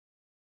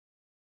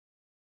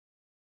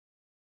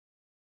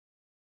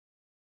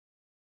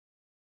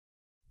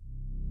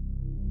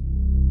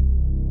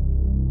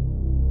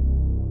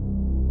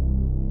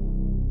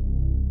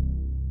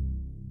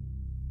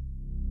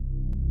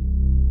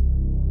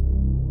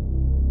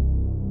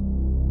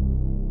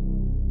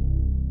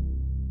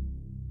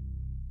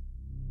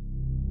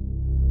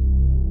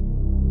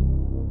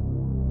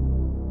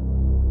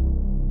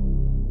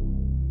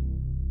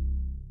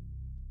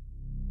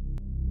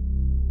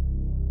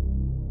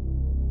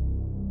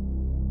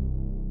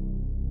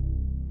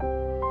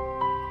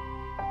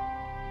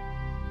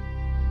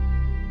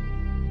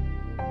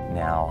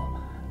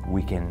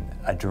We can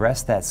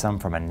address that some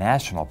from a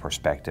national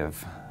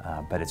perspective,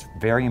 but it's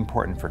very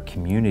important for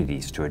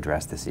communities to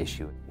address this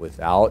issue.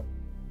 Without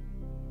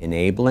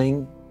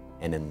enabling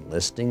and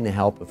enlisting the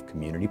help of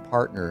community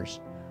partners,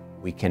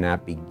 we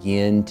cannot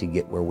begin to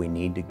get where we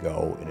need to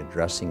go in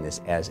addressing this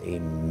as a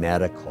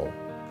medical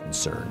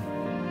concern.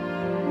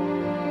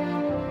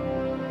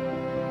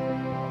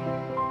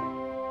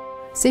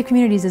 Safe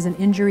Communities is an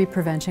injury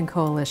prevention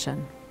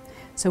coalition.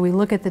 So we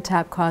look at the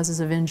top causes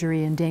of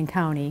injury in Dane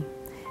County,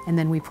 and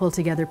then we pull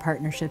together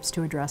partnerships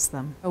to address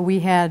them. We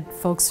had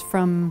folks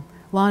from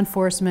law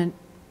enforcement,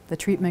 the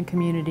treatment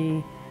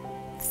community,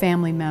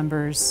 family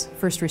members,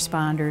 first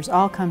responders,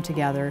 all come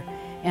together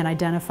and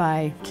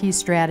identify key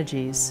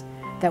strategies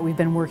that we've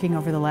been working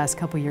over the last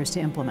couple years to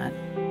implement.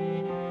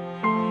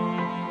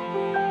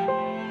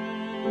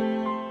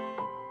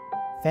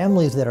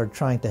 Families that are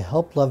trying to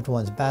help loved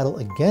ones battle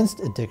against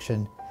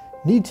addiction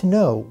need to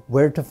know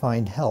where to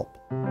find help.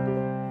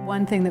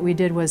 One thing that we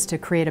did was to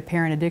create a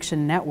parent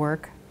addiction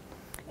network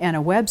and a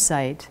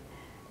website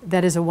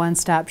that is a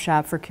one-stop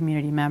shop for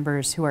community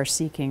members who are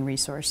seeking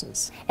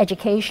resources.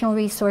 Educational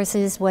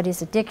resources, what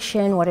is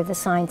addiction, what are the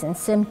signs and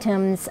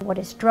symptoms, what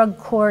is drug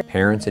court.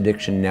 Parents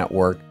Addiction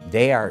Network,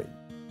 they are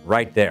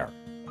right there.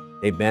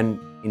 They've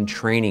been in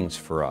trainings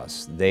for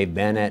us. They've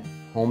been at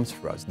homes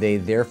for us. They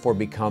therefore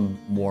become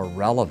more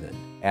relevant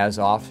as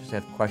officers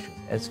have questions,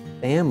 as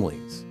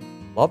families,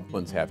 loved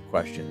ones have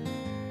questions.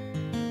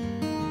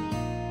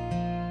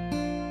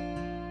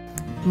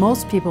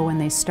 Most people, when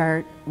they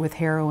start with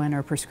heroin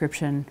or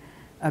prescription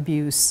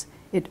abuse,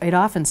 it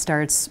often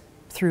starts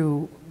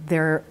through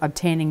their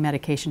obtaining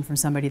medication from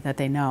somebody that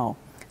they know.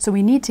 So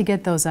we need to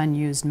get those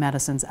unused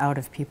medicines out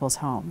of people's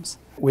homes.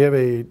 We have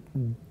a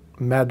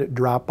med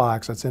drop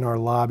box that's in our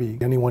lobby.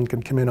 Anyone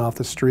can come in off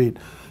the street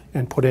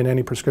and put in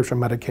any prescription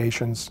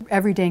medications.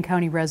 Every Dane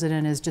County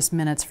resident is just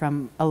minutes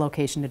from a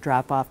location to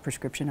drop off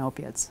prescription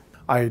opiates.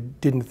 I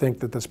didn't think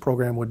that this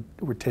program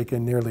would take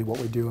in nearly what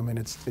we do. I mean,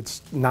 it's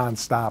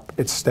nonstop.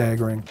 It's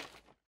staggering.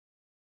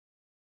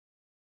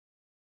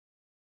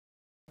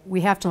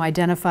 We have to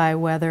identify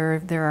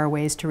whether there are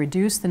ways to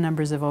reduce the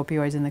numbers of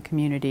opioids in the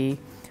community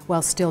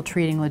while still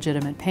treating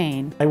legitimate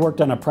pain. I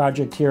worked on a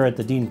project here at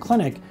the Dean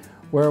Clinic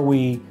where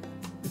we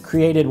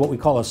created what we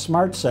call a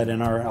smart set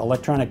in our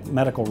electronic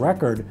medical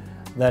record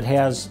that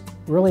has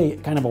really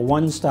kind of a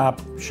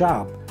one-stop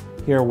shop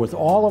here with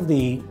all of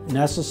the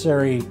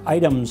necessary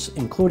items,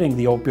 including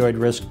the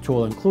opioid risk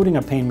tool, including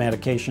a pain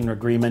medication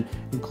agreement,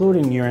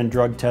 including urine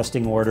drug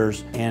testing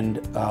orders,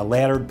 and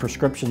laddered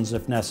prescriptions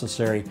if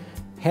necessary.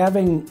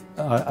 Having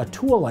a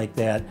tool like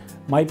that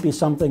might be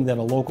something that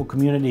a local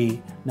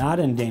community not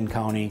in Dane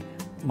County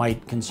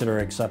might consider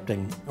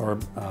accepting or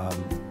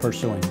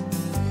pursuing.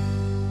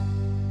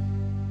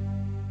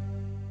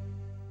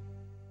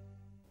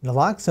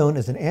 Naloxone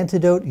is an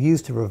antidote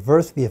used to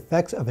reverse the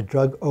effects of a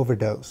drug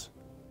overdose.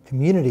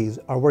 Communities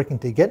are working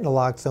to get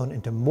naloxone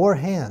into more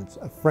hands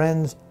of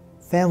friends,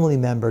 family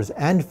members,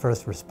 and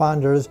first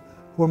responders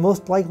who are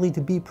most likely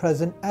to be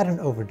present at an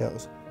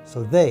overdose,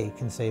 so they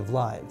can save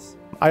lives.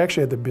 I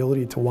actually had the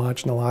ability to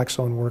watch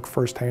naloxone work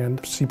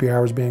firsthand.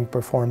 CPR was being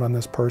performed on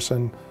this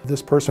person.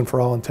 This person,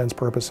 for all intents and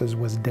purposes,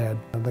 was dead.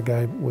 The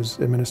guy was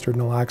administered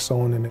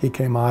naloxone and he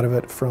came out of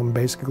it from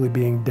basically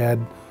being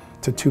dead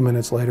to 2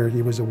 minutes later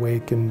he was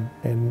awake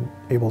and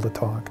able to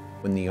talk.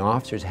 When the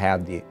officers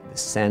have the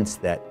sense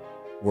that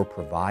we're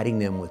providing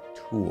them with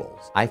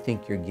tools, I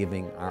think you're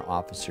giving our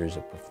officers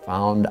a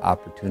profound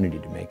opportunity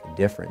to make a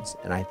difference,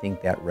 and I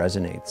think that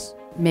resonates.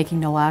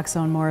 Making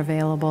naloxone more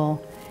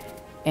available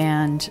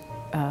and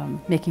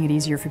making it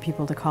easier for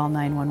people to call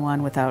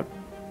 911 without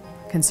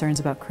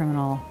concerns about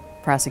criminal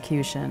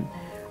prosecution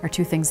are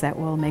two things that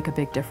will make a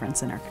big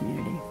difference in our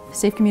community.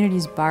 Safe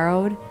Communities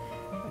borrowed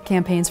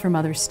campaigns from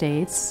other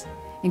states,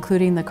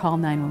 including the Call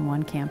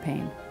 911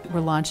 campaign.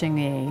 We're launching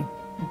a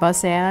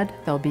bus ad.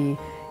 There'll be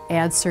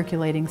ads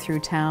circulating through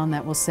town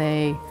that will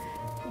say,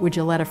 "Would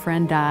you let a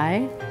friend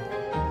die?"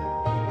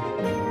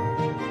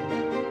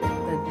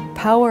 The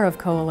power of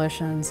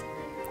coalitions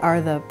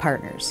are the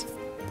partners.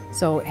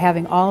 So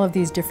having all of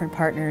these different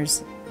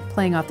partners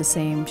playing off the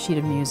same sheet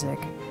of music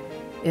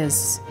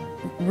is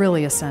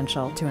really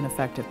essential to an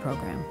effective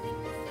program.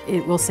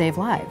 It will save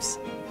lives,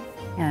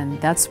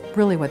 and that's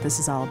really what this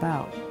is all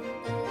about.